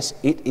is yes,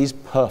 it is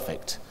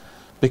perfect,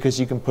 because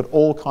you can put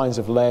all kinds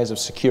of layers of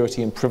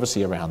security and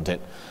privacy around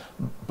it.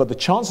 But the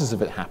chances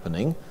of it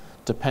happening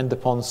depend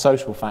upon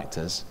social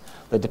factors.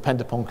 They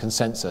depend upon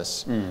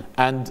consensus.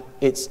 And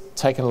it's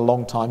taken a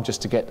long time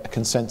just to get a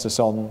consensus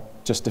on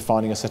just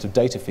defining a set of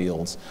data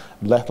fields,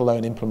 let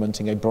alone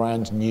implementing a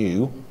brand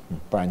new,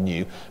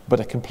 but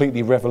a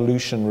completely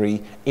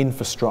revolutionary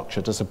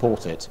infrastructure to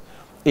support it.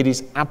 It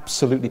is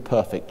absolutely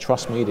perfect.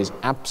 Trust me, it is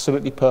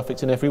absolutely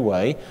perfect in every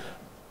way,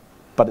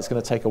 but it's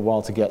going to take a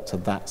while to get to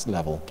that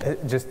level.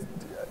 Just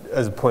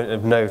as a point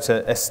of note,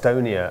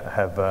 Estonia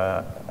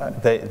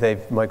have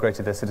they've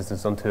migrated their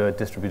citizens onto a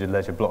distributed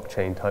ledger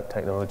blockchain type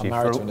technology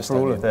for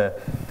all of their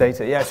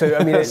data. Yeah, so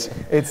I mean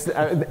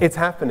it's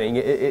happening.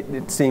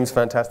 It seems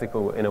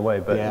fantastical in a way,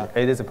 but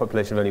it is a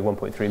population of only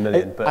 1.3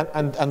 million.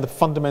 And the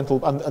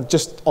fundamental, and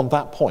just on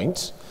that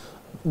point,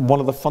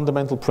 one of the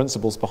fundamental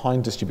principles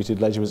behind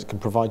distributed ledger is it can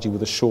provide you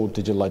with assured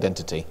digital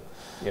identity.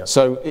 Yeah.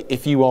 So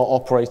if you are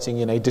operating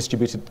in a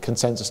distributed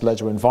consensus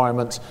ledger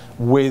environment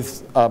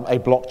with a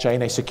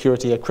blockchain, a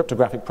security, a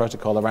cryptographic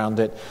protocol around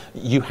it,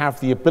 you have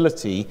the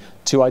ability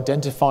to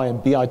identify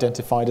and be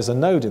identified as a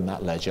node in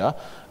that ledger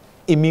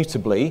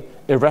immutably,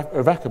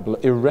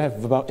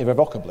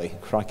 irrevocably,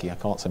 crikey, I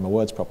can't say my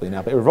words properly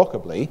now, but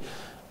irrevocably,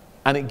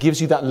 and it gives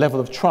you that level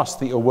of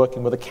trust that you're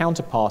working with a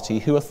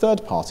counterparty who a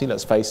third party,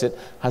 let's face it,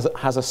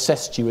 has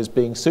assessed you as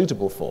being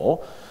suitable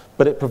for,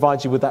 but it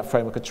provides you with that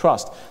framework of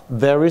trust.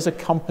 There is a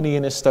company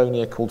in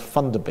Estonia called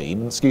Funderbeam,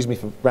 and excuse me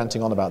for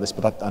ranting on about this,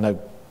 but I know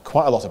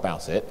quite a lot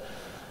about it.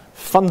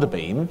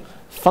 Funderbeam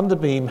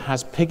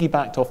has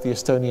piggybacked off the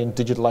Estonian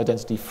digital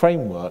identity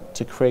framework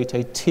to create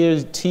a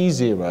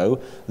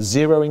T0,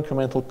 zero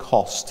incremental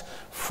cost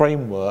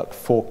framework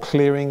for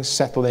clearing,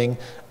 settling,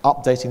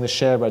 updating the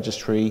share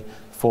registry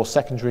for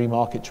secondary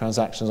market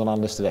transactions on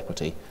unlisted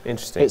equity.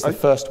 Interesting. It's the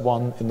first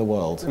one in the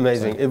world.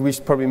 Amazing. So. We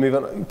should probably move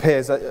on.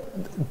 Piers,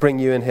 bring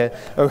you in here.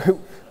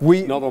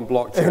 Not on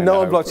blockchain. Not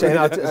on blockchain.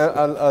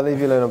 I'll leave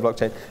you alone on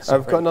blockchain.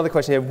 Sorry. I've got another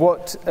question here.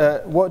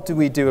 What do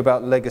we do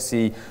about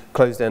legacy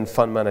closed-end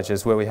fund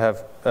managers where we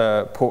have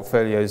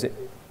portfolios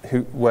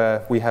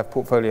where we have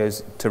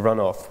portfolios to run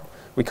off?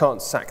 We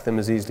can't sack them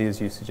as easily as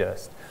you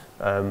suggest.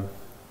 I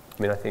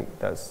mean, I think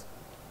that's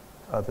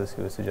others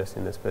who are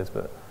suggesting this, Piers,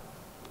 but.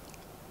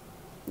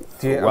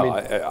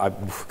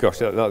 Gosh,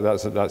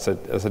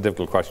 that's a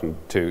difficult question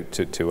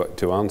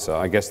to answer.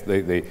 I guess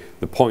the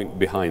point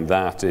behind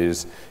that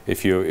is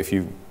if you've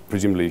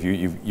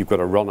got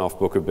a run-off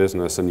book of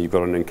business and you've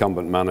got an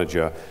incumbent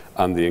manager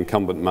and the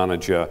incumbent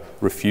manager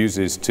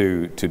refuses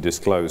to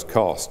disclose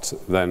costs,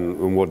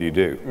 then what do you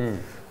do?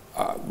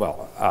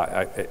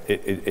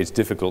 It's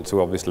difficult to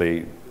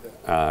obviously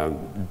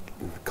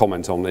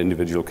comment on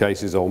individual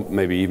cases or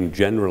maybe even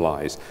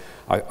generalize.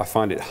 I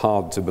find it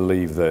hard to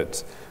believe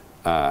that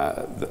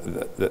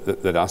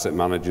that asset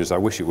managers, I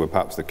wish it were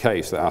perhaps the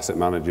case that asset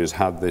managers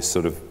had this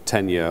sort of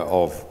tenure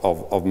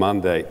of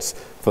mandates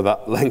for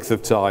that length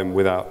of time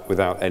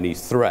without any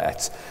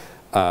threat.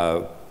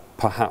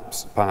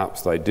 Perhaps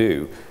they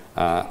do.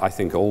 I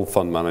think all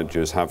fund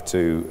managers have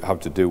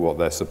to do what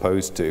they're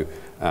supposed to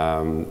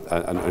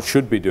and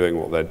should be doing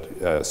what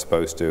they're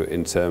supposed to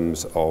in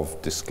terms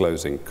of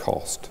disclosing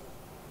cost.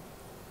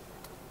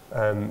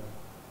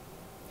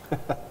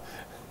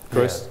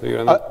 Chris,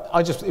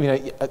 I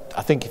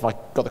think if I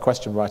got the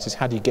question right, is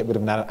how do you get rid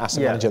of an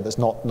asset manager that's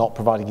not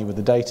providing you with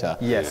the data?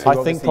 Yes. I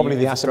think probably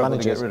the asset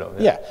manager.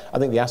 I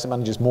think the asset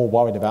manager is more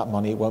worried about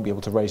money it won't be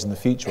able to raise in the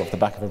future off the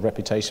back of a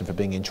reputation for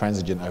being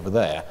intransigent over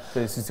there. So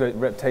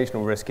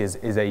reputational risk is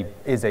a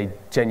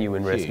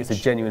genuine risk. It's a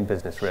genuine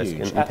business risk,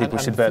 and people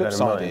should bear that in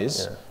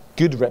mind.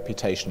 Good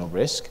reputational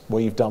risk,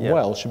 where you've done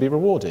well, should be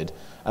rewarded.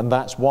 And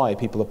that's why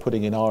people are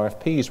putting in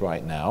RFPs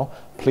right now.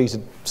 Please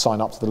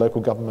sign up to the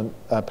local government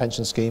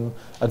pension scheme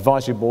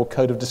advisory board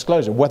code of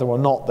disclosure, whether or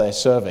not they're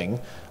serving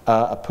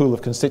a pool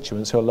of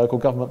constituents who are local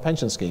government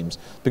pension schemes.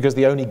 Because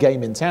the only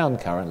game in town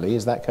currently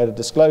is that code of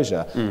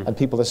disclosure. And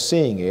people are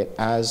seeing it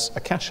as a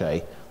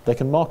cachet. They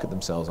can market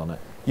themselves on it.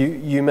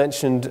 You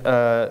mentioned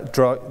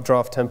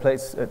draft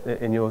templates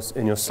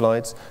in your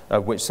slides,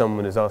 which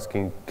someone is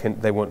asking.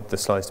 They want the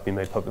slides to be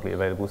made publicly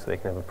available so they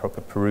can have a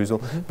proper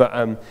perusal. But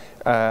come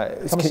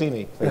and see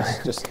me,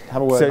 please. Just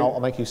have a word, and I'll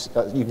make you.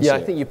 You can see I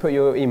think you put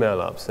your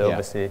email up. So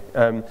obviously,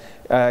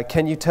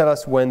 can you tell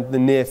us when the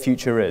near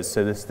future is?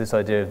 So this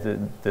idea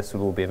of this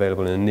will all be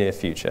available in the near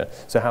future.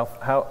 So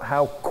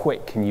how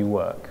quick can you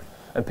work?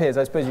 And Piers,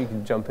 I suppose you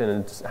can jump in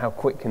and just, how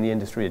quick can the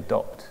industry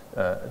adopt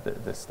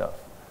this stuff?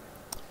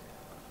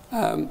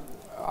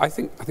 I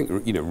think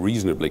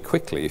reasonably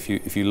quickly.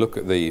 If you look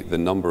at the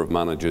number of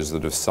managers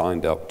that have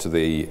signed up to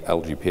the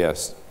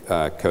LGPS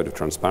Code of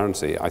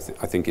Transparency, I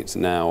think it's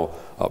now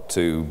up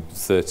to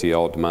 30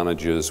 odd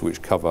managers,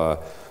 which cover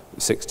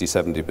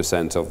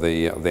 60–70% of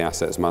the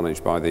assets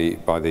managed by the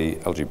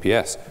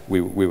LGPS.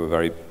 We were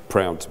very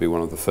proud to be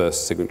one of the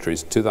first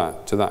signatories to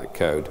that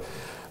code,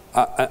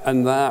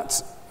 and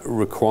that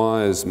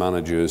requires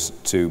managers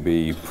to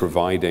be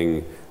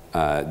providing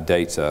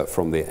data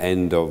from the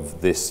end of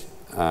this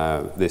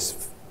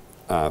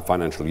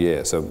financial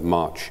year, so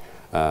March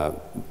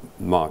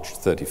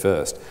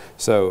 31st.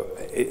 So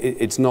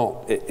it's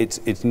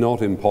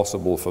not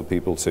impossible for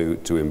people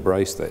to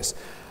embrace this.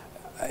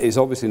 It's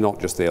obviously not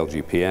just the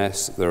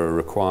LGPS. There are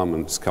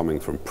requirements coming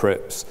from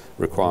PRIPS,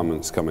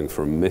 requirements coming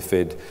from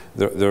MiFID.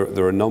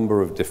 There are a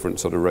number of different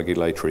sort of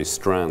regulatory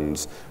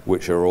strands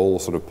which are all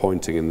sort of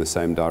pointing in the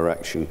same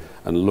direction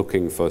and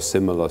looking for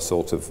similar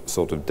sort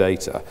of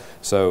data.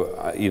 So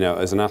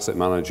as an asset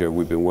manager,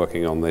 we've been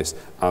working on this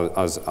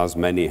as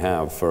many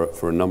have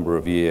for a number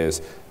of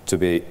years to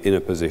be in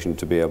a position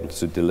to be able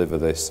to deliver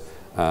this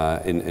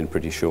in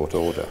pretty short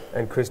order.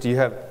 And Chris, do you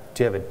have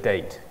a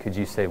date? Could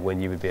you say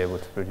when you would be able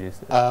to produce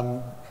this?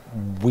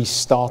 We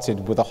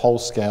started with a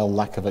whole-scale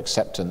lack of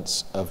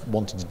acceptance of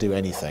wanting to do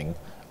anything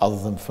other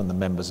than from the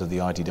members of the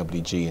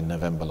IDWG in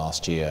November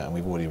last year, and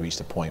we've already reached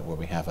a point where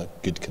we have a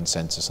good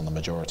consensus on the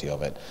majority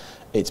of it.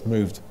 It's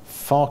moved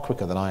far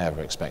quicker than I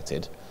ever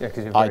expected. Yeah,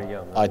 because you're very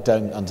young. I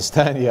don't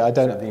understand. Yeah, I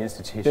don't. At the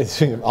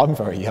institution. I'm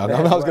very young.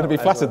 I was going to be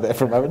flattered there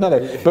for a moment.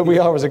 No, but we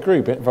are as a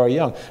group very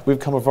young. We've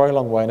come a very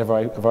long way in a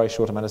very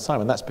short amount of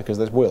time, and that's because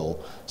there's will.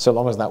 So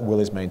long as that will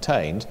is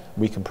maintained,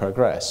 we can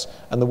progress,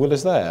 and the will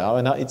is there. I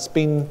mean, it's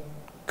been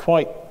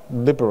quite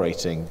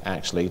liberating,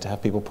 actually, to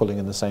have people pulling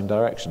in the same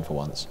direction for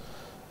once.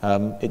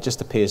 It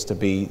just appears to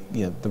be,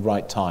 you know, the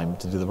right time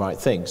to do the right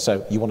thing.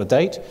 So you want a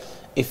date?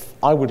 If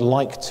I would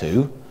like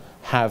to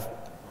have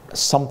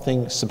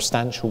something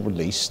substantial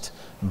released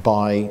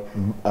by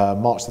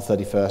March the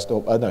 31st,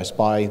 or no, it's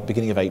by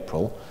beginning of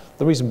April.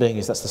 The reason being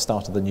is that's the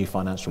start of the new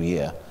financial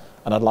year,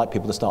 and I'd like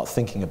people to start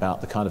thinking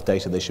about the kind of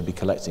data they should be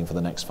collecting for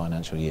the next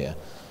financial year.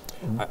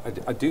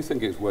 I do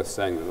think it's worth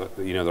saying that,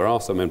 you know, there are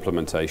some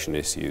implementation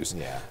issues.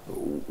 Yeah.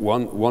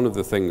 One of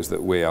the things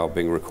that we are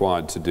being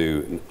required to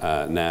do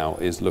now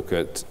is look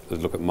at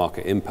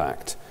market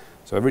impact.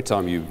 So every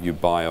time you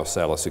buy or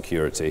sell a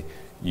security,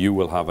 you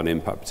will have an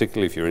impact,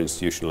 particularly if you're an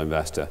institutional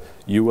investor,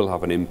 you will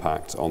have an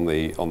impact on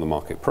the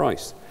market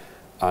price.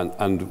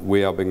 And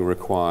we are being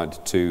required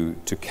to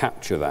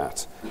capture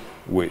that,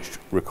 which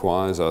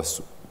requires us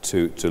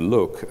to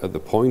look at the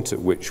point at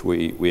which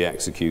we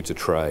execute a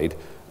trade,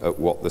 at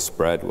what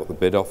the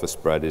bid-offer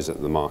spread is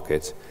at the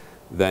market,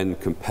 then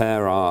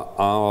compare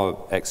our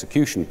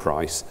execution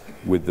price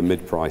with the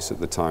mid-price at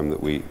the time that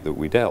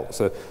we dealt.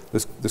 So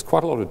there's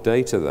quite a lot of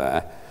data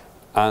there,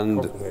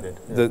 and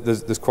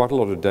there's quite a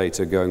lot of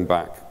data going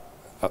back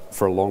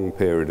for a long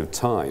period of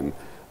time,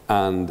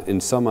 and in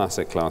some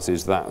asset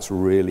classes that's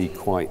really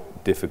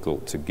quite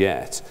difficult to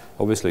get.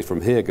 Obviously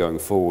from here going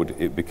forward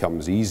it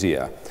becomes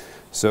easier.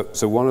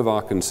 So one of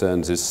our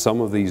concerns is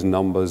some of these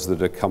numbers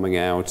that are coming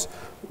out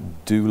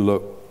do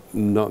look,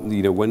 not,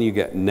 you know, when you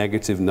get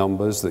negative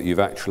numbers that you've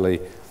actually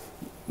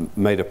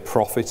made a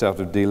profit out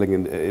of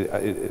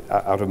dealing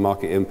out of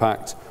market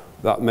impact,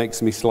 that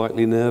makes me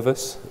slightly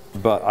nervous.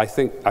 But I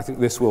think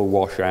this will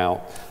wash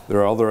out. There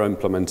are other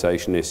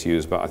implementation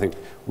issues, but I think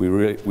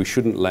we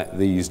shouldn't let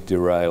these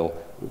derail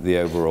the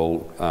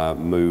overall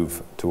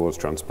move towards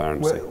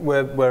transparency.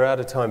 We're out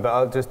of time,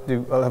 but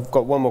I've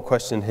got one more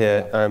question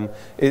here.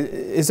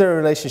 Is there a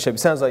relationship? It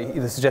sounds like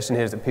the suggestion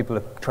here is that people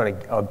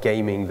are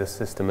gaming the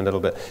system a little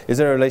bit. Is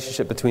there a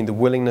relationship between the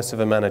willingness of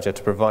a manager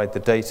to provide the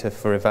data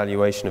for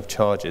evaluation of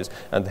charges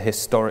and the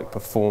historic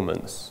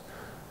performance?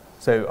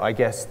 So I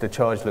guess the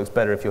charge looks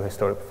better if your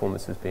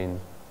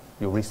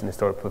recent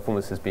historic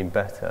performance has been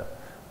better.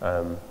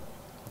 I'm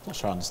not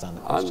sure I understand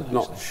the question. I'm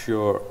not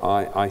sure.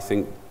 I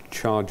think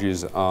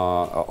charges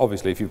are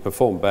obviously, if you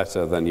perform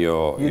better, then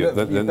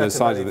the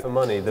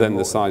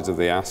size of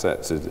the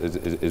assets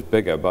is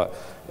bigger. But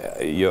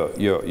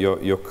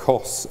your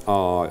costs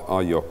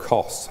are your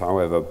costs,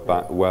 however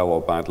well or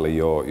badly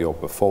you're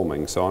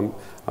performing. So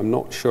I'm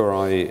not sure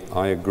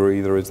I agree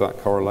there is that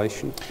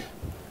correlation.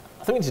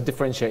 I think we need to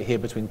differentiate here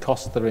between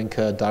costs that are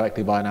incurred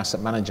directly by an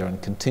asset manager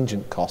and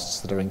contingent costs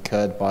that are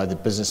incurred by the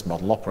business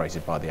model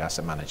operated by the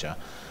asset manager.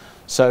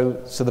 So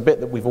the bit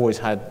that we've always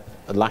had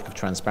a lack of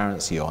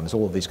transparency on is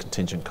all of these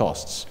contingent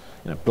costs.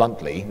 You know,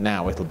 bluntly,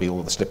 now it'll be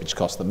all the slippage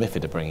costs that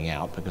MiFID are bringing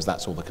out, because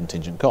that's all the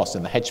contingent costs.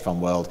 In the hedge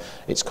fund world,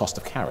 it's cost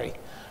of carry,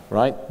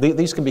 right?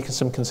 These can be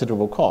some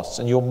considerable costs,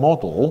 and your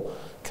model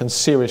can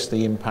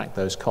seriously impact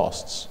those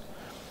costs.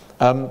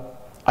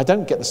 I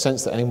don't get the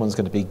sense that anyone's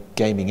going to be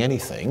gaming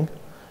anything.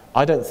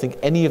 I don't think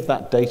any of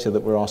that data that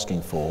we're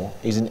asking for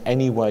is in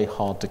any way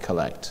hard to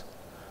collect.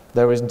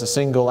 There isn't a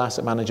single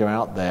asset manager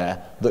out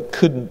there that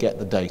couldn't get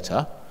the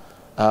data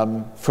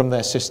from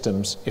their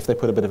systems if they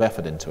put a bit of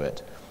effort into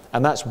it.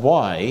 And that's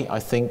why I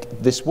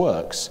think this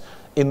works.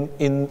 In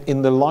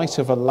the light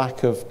of a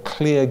lack of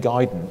clear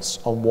guidance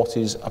on what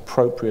is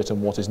appropriate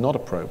and what is not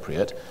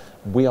appropriate,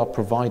 we are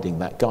providing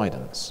that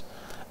guidance.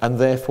 And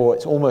therefore,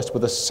 it's almost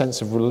with a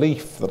sense of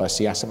relief that I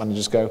see asset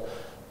managers go,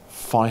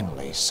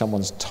 finally,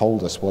 someone's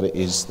told us what it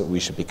is that we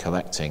should be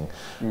collecting.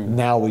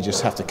 Now we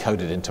just have to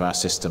code it into our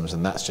systems,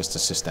 and that's just a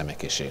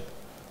systemic issue.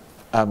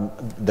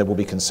 There will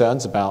be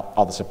concerns about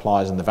other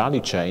suppliers in the value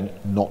chain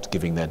not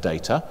giving their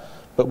data,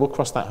 but we'll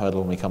cross that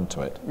hurdle when we come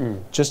to it.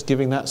 Just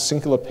giving that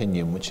single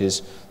opinion, which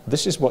is,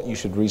 this is what you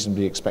should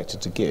reasonably expect it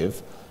to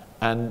give,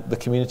 and the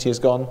community has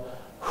gone,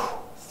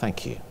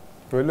 thank you.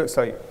 Well, it looks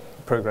like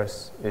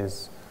progress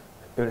it's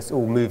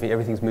all moving,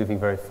 everything's moving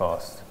very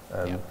fast.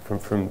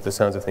 From the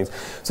sounds of things.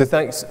 So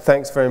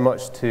thanks very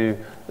much to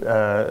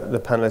the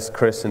panelists,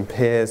 Chris and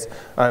Piers.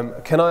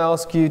 Can I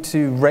ask you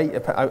to rate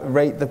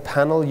the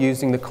panel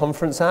using the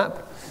conference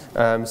app?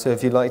 So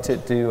if you liked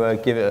it, do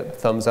give it a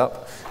thumbs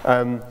up.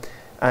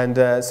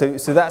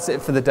 So that's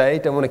it for the day.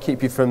 Don't want to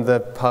keep you from the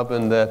pub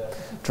and the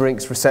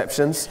drinks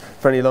receptions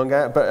for any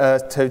longer.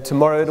 But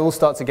tomorrow it all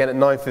starts again at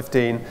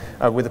 9:15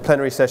 with a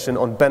plenary session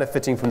on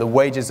benefiting from the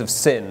wages of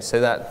sin. So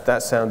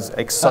that sounds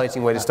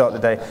exciting way to start the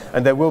day.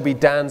 And there will be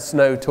Dan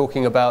Snow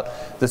talking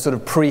about the sort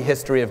of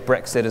prehistory of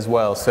Brexit as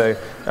well. So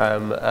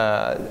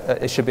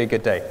it should be a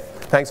good day.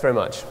 Thanks very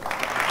much.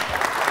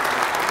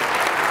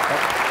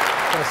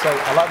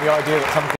 I like the idea that some